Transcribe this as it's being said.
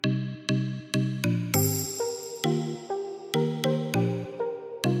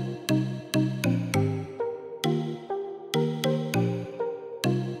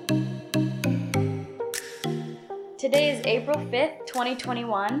Today is April 5th,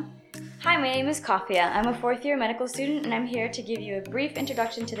 2021. Hi, my name is Kafia. I'm a fourth-year medical student, and I'm here to give you a brief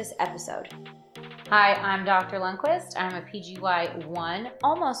introduction to this episode. Hi, I'm Dr. Lundquist. I'm a PGY1,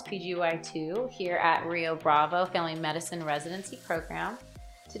 almost PGY2, here at Rio Bravo Family Medicine Residency Program.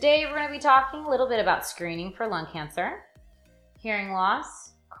 Today, we're going to be talking a little bit about screening for lung cancer, hearing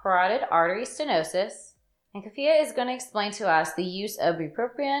loss, carotid artery stenosis, and Kafia is going to explain to us the use of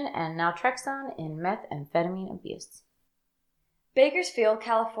bupropion and naltrexone in methamphetamine abuse. Bakersfield,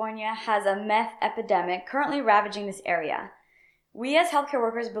 California has a meth epidemic currently ravaging this area. We as healthcare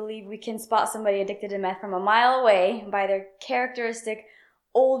workers believe we can spot somebody addicted to meth from a mile away by their characteristic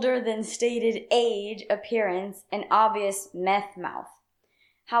older than stated age, appearance, and obvious meth mouth.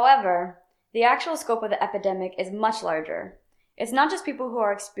 However, the actual scope of the epidemic is much larger. It's not just people who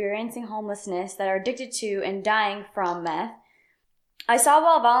are experiencing homelessness that are addicted to and dying from meth. I saw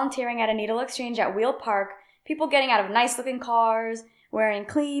while volunteering at a needle exchange at Wheel Park, people getting out of nice-looking cars, wearing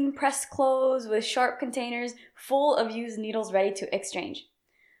clean, pressed clothes with sharp containers full of used needles ready to exchange.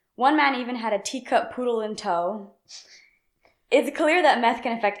 One man even had a teacup poodle in tow. It's clear that meth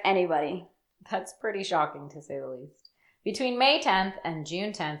can affect anybody. That's pretty shocking, to say the least. Between May 10th and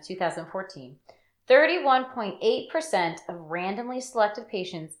June 10th, 2014, 31.8% of randomly selected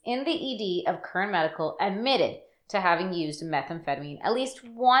patients in the ED of Kern Medical admitted to having used methamphetamine at least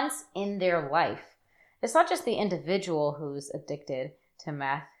once in their life. It's not just the individual who's addicted to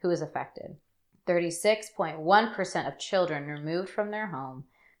meth who is affected. 36.1% of children removed from their home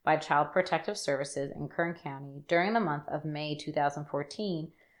by Child Protective Services in Kern County during the month of May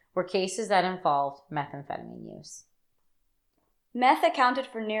 2014 were cases that involved methamphetamine use. Meth accounted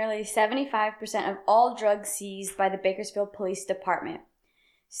for nearly 75% of all drugs seized by the Bakersfield Police Department.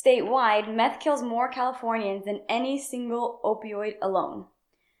 Statewide, meth kills more Californians than any single opioid alone.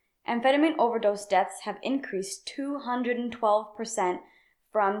 Amphetamine overdose deaths have increased 212%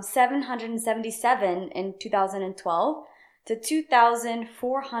 from 777 in 2012 to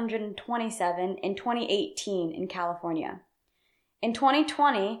 2,427 in 2018 in California. In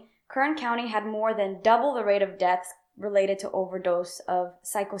 2020, Kern County had more than double the rate of deaths related to overdose of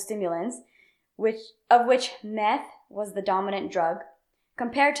psychostimulants, of which meth was the dominant drug,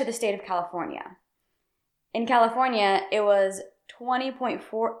 compared to the state of California. In California, it was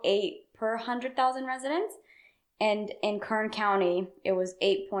 20.48 per 100,000 residents, and in Kern County, it was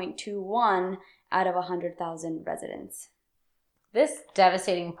 8.21 out of 100,000 residents. This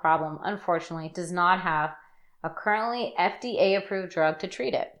devastating problem, unfortunately, does not have a currently FDA-approved drug to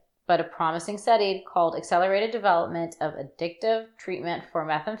treat it, but a promising study called Accelerated Development of Addictive Treatment for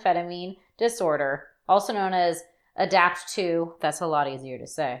Methamphetamine Disorder, also known as ADAPT-2, that's a lot easier to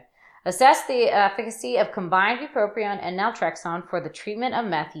say, assessed the efficacy of combined bupropion and naltrexone for the treatment of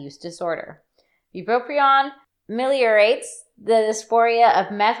meth use disorder. Bupropion ameliorates the dysphoria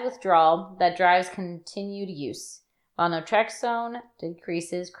of meth withdrawal that drives continued use, while naltrexone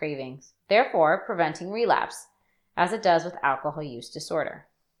decreases cravings, therefore preventing relapse, as it does with alcohol use disorder.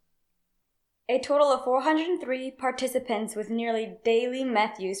 A total of 403 participants with nearly daily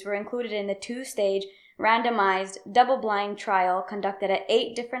meth use were included in the two-stage randomized double-blind trial conducted at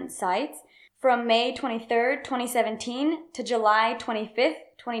 8 different sites from May 23, 2017 to July 25,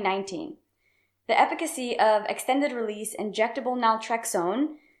 2019. The efficacy of extended-release injectable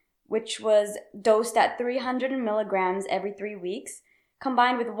naltrexone, which was dosed at 300 milligrams every 3 weeks,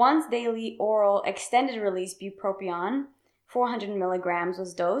 combined with once-daily oral extended-release bupropion, 400 milligrams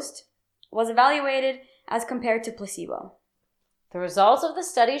was dosed, was evaluated as compared to placebo. The results of the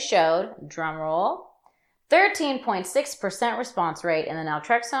study showed, drumroll, 13.6% response rate in the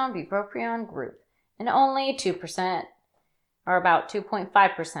naltrexone bupropion group, and only 2%, or about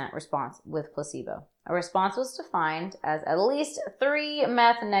 2.5% response with placebo. A response was defined as at least 3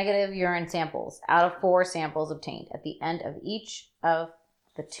 meth-negative urine samples out of 4 samples obtained at the end of each of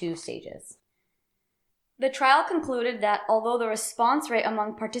the 2 stages. The trial concluded that although the response rate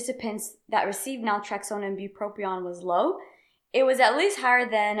among participants that received naltrexone and bupropion was low, it was at least higher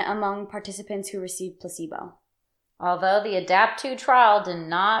than among participants who received placebo. Although the ADAPT-2 trial did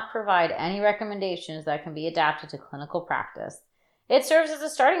not provide any recommendations that can be adapted to clinical practice, it serves as a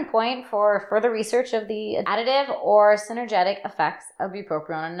starting point for further research of the additive or synergetic effects of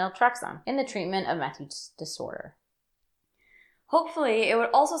bupropion and naltrexone in the treatment of meth use disorder. Hopefully, it would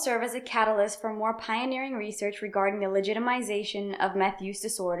also serve as a catalyst for more pioneering research regarding the legitimization of meth use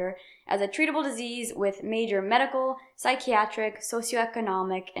disorder as a treatable disease with major medical, psychiatric,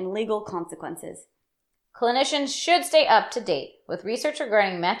 socioeconomic, and legal consequences. Clinicians should stay up to date with research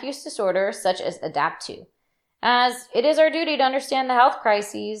regarding meth use disorder such as ADAPT-2, as it is our duty to understand the health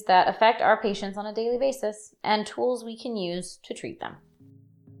crises that affect our patients on a daily basis and tools we can use to treat them.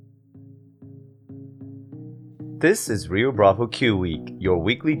 This is Rio Bravo Q Week, your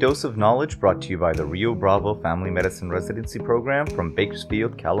weekly dose of knowledge brought to you by the Rio Bravo Family Medicine Residency Program from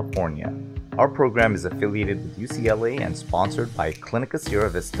Bakersfield, California. Our program is affiliated with UCLA and sponsored by Clinica Sierra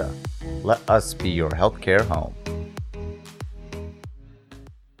Vista. Let us be your healthcare home.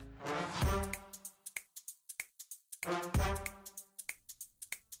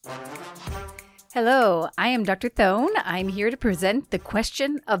 Hello, I am Dr. Thone. I'm here to present the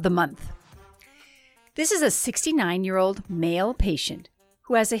question of the month. This is a 69-year-old male patient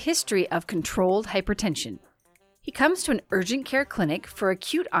who has a history of controlled hypertension. He comes to an urgent care clinic for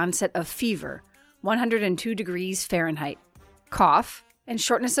acute onset of fever, 102 degrees Fahrenheit, cough, and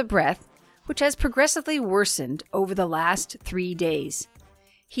shortness of breath, which has progressively worsened over the last 3 days.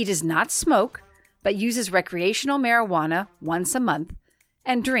 He does not smoke, but uses recreational marijuana once a month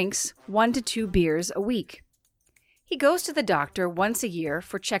and drinks 1 to 2 beers a week. He goes to the doctor once a year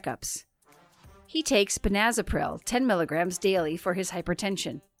for checkups. He takes benazepril 10 milligrams daily for his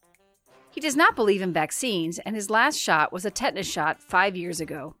hypertension. He does not believe in vaccines, and his last shot was a tetanus shot 5 years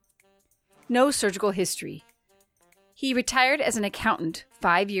ago. No surgical history. He retired as an accountant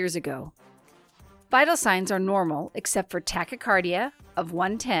 5 years ago. Vital signs are normal except for tachycardia of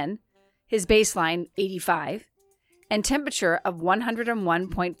 110, his baseline 85, and temperature of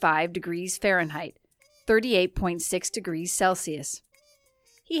 101.5 degrees Fahrenheit, 38.6 degrees Celsius.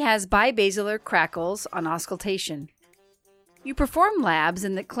 He has bibasilar crackles on auscultation. You perform labs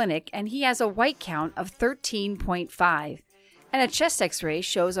in the clinic and he has a white count of 13.5 and a chest x-ray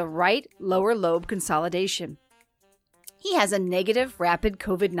shows a right lower lobe consolidation. He has a negative rapid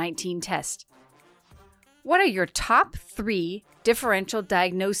COVID-19 test. What are your top 3 differential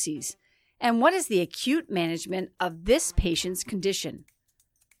diagnoses and what is the acute management of this patient's condition?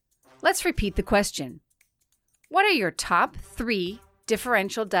 Let's repeat the question. What are your top 3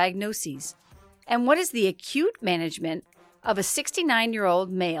 differential diagnoses, and what is the acute management of a 69-year-old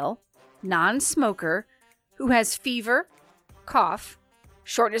male, non-smoker, who has fever, cough,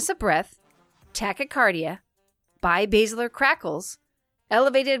 shortness of breath, tachycardia, bibasilar crackles,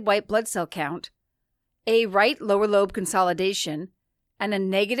 elevated white blood cell count, a right lower lobe consolidation, and a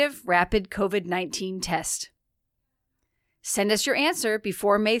negative rapid COVID-19 test? Send us your answer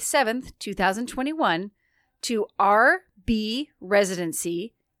before May 7th, 2021 to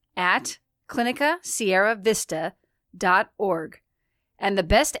rbResidency@clinicasierravista.org, and the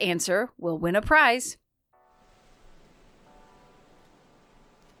best answer will win a prize.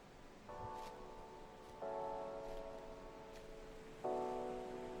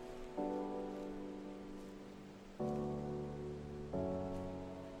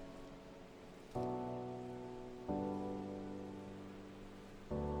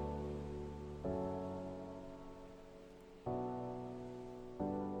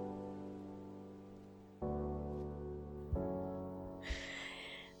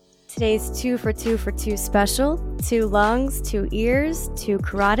 Today's 2 for 2 for 2 special: 2 lungs, 2 ears, 2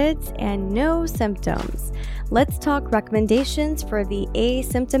 carotids, and no symptoms. Let's talk recommendations for the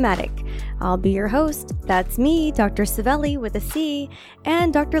asymptomatic. I'll be your host. That's me, Dr. Savelli with a C,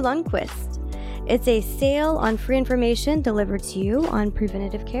 and Dr. Lundquist. It's a sale on free information delivered to you on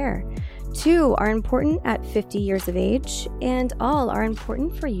preventative care. 2 are important at 50 years of age, and all are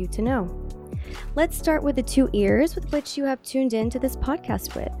important for you to know. Let's start with the 2 ears with which you have tuned in to this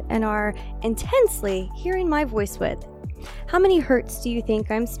podcast with and are intensely hearing my voice with. How many hertz do you think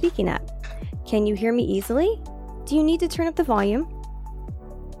I'm speaking at? Can you hear me easily? Do you need to turn up the volume?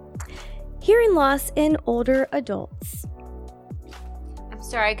 Hearing loss in older adults. I'm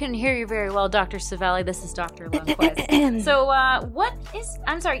sorry, I couldn't hear you very well, Dr. Savelli. This is Dr. Lundquist. So, what is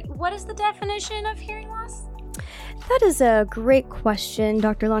the definition of hearing loss? That is a great question,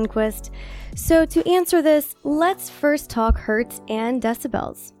 Dr. Lundquist. So to answer this, let's first talk hertz and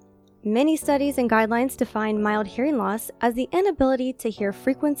decibels. Many studies and guidelines define mild hearing loss as the inability to hear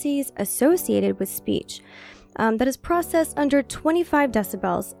frequencies associated with speech that is processed under 25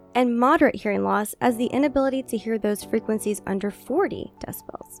 decibels, and moderate hearing loss as the inability to hear those frequencies under 40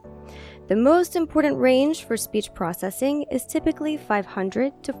 decibels. The most important range for speech processing is typically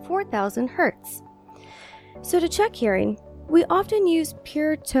 500 to 4,000 hertz. So to check hearing, we often use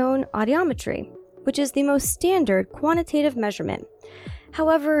pure tone audiometry, which is the most standard quantitative measurement.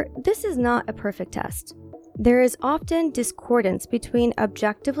 However, this is not a perfect test. There is often discordance between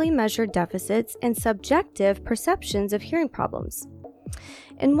objectively measured deficits and subjective perceptions of hearing problems.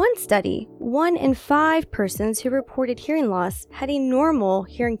 In one study, 1 in 5 persons who reported hearing loss had a normal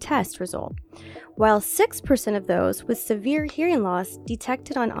hearing test result, while 6% of those with severe hearing loss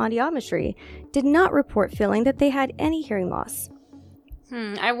detected on audiometry did not report feeling that they had any hearing loss.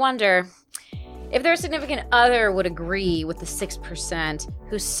 I wonder if their significant other would agree with the 6%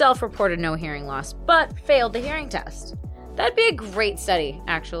 who self-reported no hearing loss but failed the hearing test. That'd be a great study,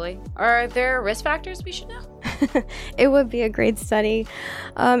 actually. Are there risk factors we should know? It would be a great study.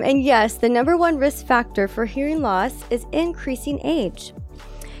 And yes, the number one risk factor for hearing loss is increasing age.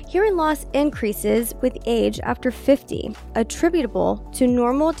 Hearing loss increases with age after 50, attributable to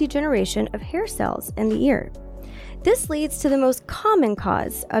normal degeneration of hair cells in the ear. This leads to the most common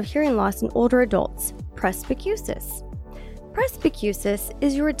cause of hearing loss in older adults, presbycusis. Presbycusis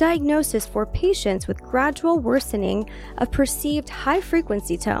is your diagnosis for patients with gradual worsening of perceived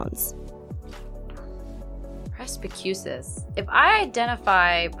high-frequency tones. Presbycusis. If I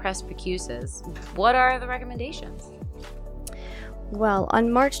identify presbycusis, what are the recommendations? Well,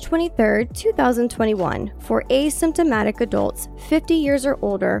 on March 23, 2021, for asymptomatic adults 50 years or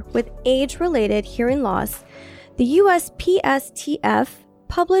older with age-related hearing loss, the USPSTF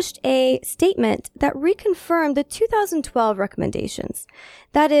published a statement that reconfirmed the 2012 recommendations.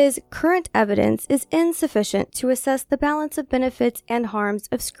 That is, current evidence is insufficient to assess the balance of benefits and harms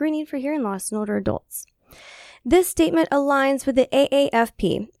of screening for hearing loss in older adults. This statement aligns with the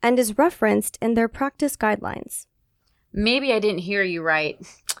AAFP and is referenced in their practice guidelines. Maybe I didn't hear you right,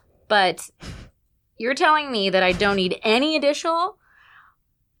 but you're telling me that I don't need any additional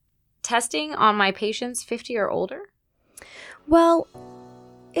testing on my patients 50 or older? Well,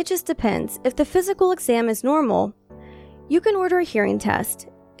 it just depends. If the physical exam is normal, you can order a hearing test,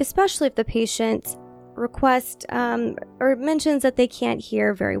 especially if the patient requests or mentions that they can't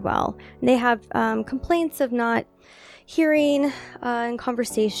hear very well. They have complaints of not hearing in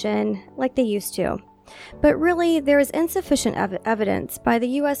conversation like they used to. But really, there is insufficient evidence by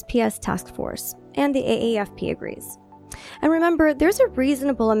the USPS task force, and the AAFP agrees. And remember, there's a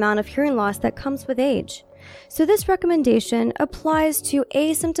reasonable amount of hearing loss that comes with age. So this recommendation applies to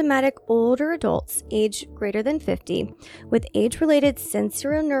asymptomatic older adults age greater than 50 with age-related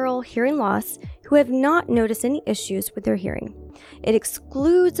sensorineural hearing loss who have not noticed any issues with their hearing. It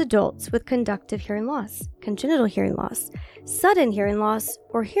excludes adults with conductive hearing loss, congenital hearing loss, sudden hearing loss,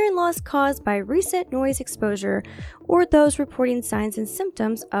 or hearing loss caused by recent noise exposure, or those reporting signs and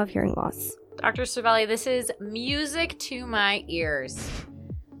symptoms of hearing loss. Dr. Cervelli, this is music to my ears.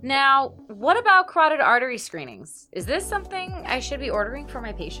 Now, what about carotid artery screenings? Is this something I should be ordering for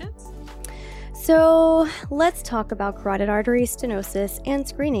my patients? So let's talk about carotid artery stenosis and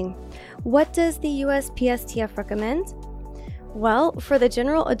screening. What does the USPSTF recommend? Well, for the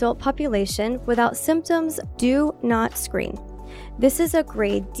general adult population without symptoms, do not screen. This is a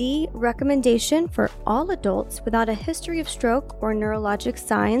grade D recommendation for all adults without a history of stroke or neurologic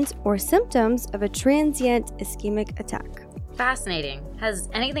signs or symptoms of a transient ischemic attack. Fascinating. Has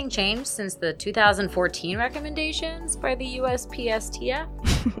anything changed since the 2014 recommendations by the USPSTF?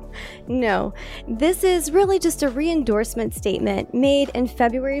 No, this is really just a re-endorsement statement made in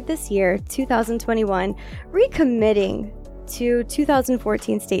February of this year, 2021, recommitting to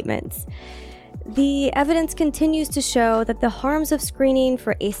 2014 statements. The evidence continues to show that the harms of screening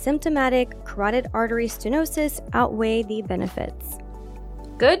for asymptomatic carotid artery stenosis outweigh the benefits.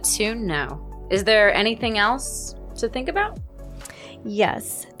 Good to know. Is there anything else to think about?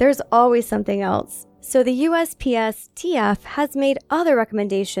 Yes, there's always something else. So the USPSTF has made other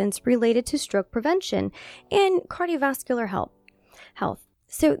recommendations related to stroke prevention and cardiovascular health.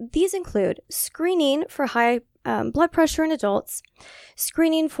 So these include screening for high blood pressure in adults,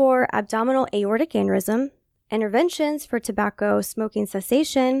 screening for abdominal aortic aneurysm, interventions for tobacco smoking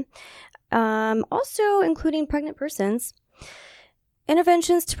cessation, also including pregnant persons,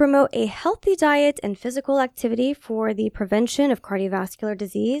 interventions to promote a healthy diet and physical activity for the prevention of cardiovascular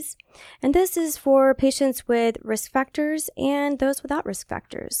disease. And this is for patients with risk factors and those without risk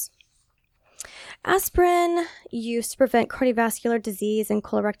factors. Aspirin use to prevent cardiovascular disease and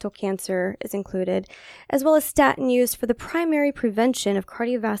colorectal cancer is included, as well as statin use for the primary prevention of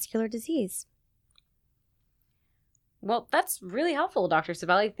cardiovascular disease. Well, that's really helpful, Dr.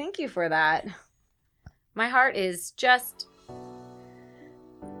 Cervelli. Thank you for that. My heart is just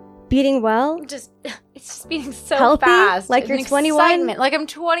beating well? It's just beating so healthy? fast. Like you're 21? Like I'm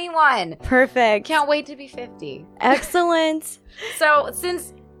 21. Perfect. Can't wait to be 50. Excellent. So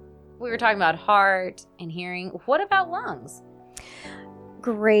since we were talking about heart and hearing, what about lungs?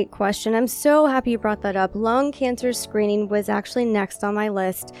 Great question. I'm so happy you brought that up. Lung cancer screening was actually next on my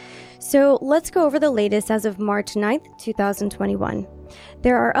list. So let's go over the latest as of March 9th, 2021.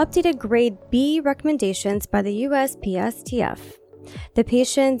 There are updated grade B recommendations by the USPSTF. The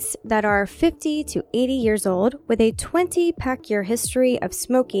patients that are 50 to 80 years old with a 20-pack year history of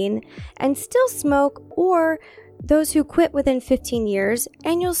smoking and still smoke, or those who quit within 15 years,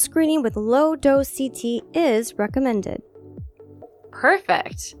 annual screening with low-dose CT is recommended.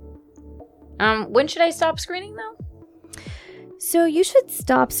 Perfect. When should I stop screening though? So you should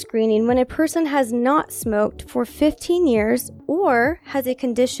stop screening when a person has not smoked for 15 years or has a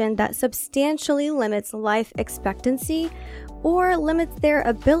condition that substantially limits life expectancy or limits their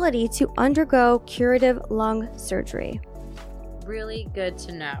ability to undergo curative lung surgery. Really good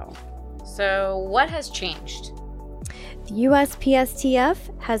to know. So what has changed? The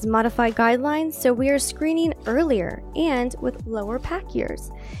USPSTF has modified guidelines, so we are screening earlier and with lower pack years.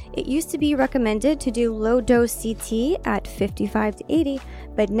 It used to be recommended to do low-dose CT at 55 to 80,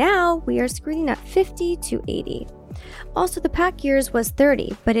 but now we are screening at 50 to 80. Also, the pack years was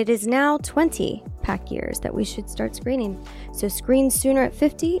 30, but it is now 20 pack years that we should start screening. So screen sooner at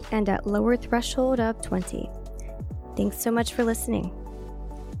 50 and at lower threshold of 20. Thanks so much for listening.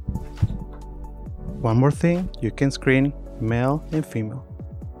 One more thing, you can screen male and female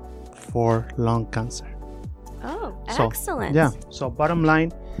for lung cancer. Oh, So, excellent. Yeah, so bottom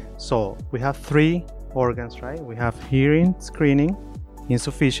line, so we have 3 organs, right? We have hearing screening,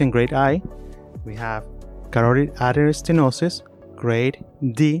 insufficient, grade I. We have carotid artery stenosis, grade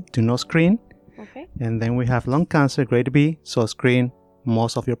D, do not screen. Okay. And then we have lung cancer, grade B, so screen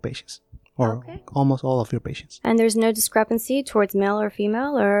most of your patients, or Okay. almost all of your patients. And there's no discrepancy towards male or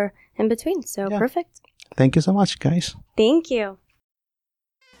female or in between, so Yeah. perfect. Thank you so much, guys. Thank you.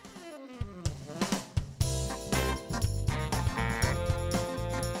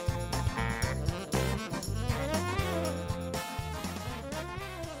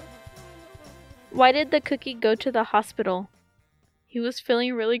 Why did the cookie go to the hospital? He was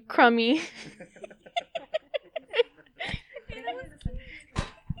feeling really crummy.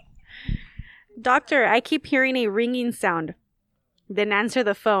 Doctor, I keep hearing a ringing sound. Then answer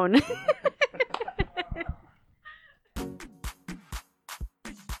the phone.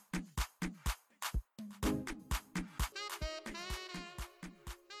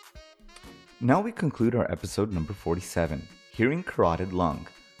 Now we conclude our episode number 47, Hearing Carotid Lung.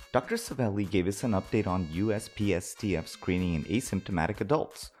 Dr. Savelli gave us an update on USPSTF screening in asymptomatic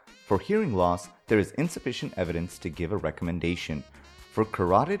adults. For hearing loss, there is insufficient evidence to give a recommendation. For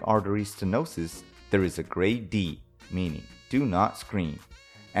carotid artery stenosis, there is a grade D, meaning do not screen.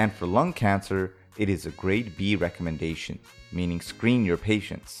 And for lung cancer, it is a grade B recommendation, meaning screen your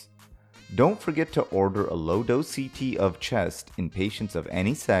patients. Don't forget to order a low-dose CT of chest in patients of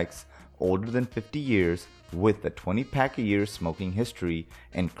any sex older than 50 years with a 20-pack a year smoking history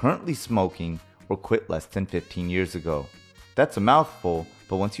and currently smoking or quit less than 15 years ago. That's a mouthful,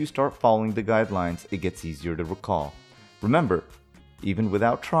 but once you start following the guidelines, it gets easier to recall. Remember, even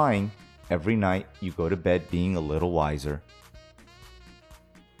without trying, every night you go to bed being a little wiser.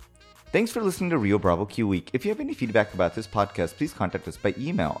 Thanks for listening to Rio Bravo Q Week. If you have any feedback about this podcast, please contact us by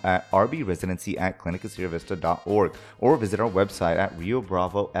email at rbresidency@clinicasiervista.org or visit our website at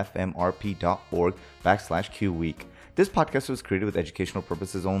riobravofmrp.org/Q Week. This podcast was created with educational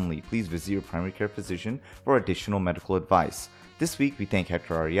purposes only. Please visit your primary care physician for additional medical advice. This week, we thank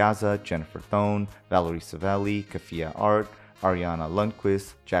Hector Ariaza, Jennifer Thone, Valerie Savelli, Kafia Art, Ariana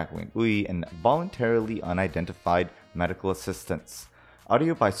Lundquist, Jacqueline Uy, and voluntarily unidentified medical assistants.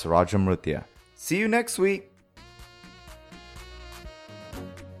 Audio by Siraj Amrutia. See you next week!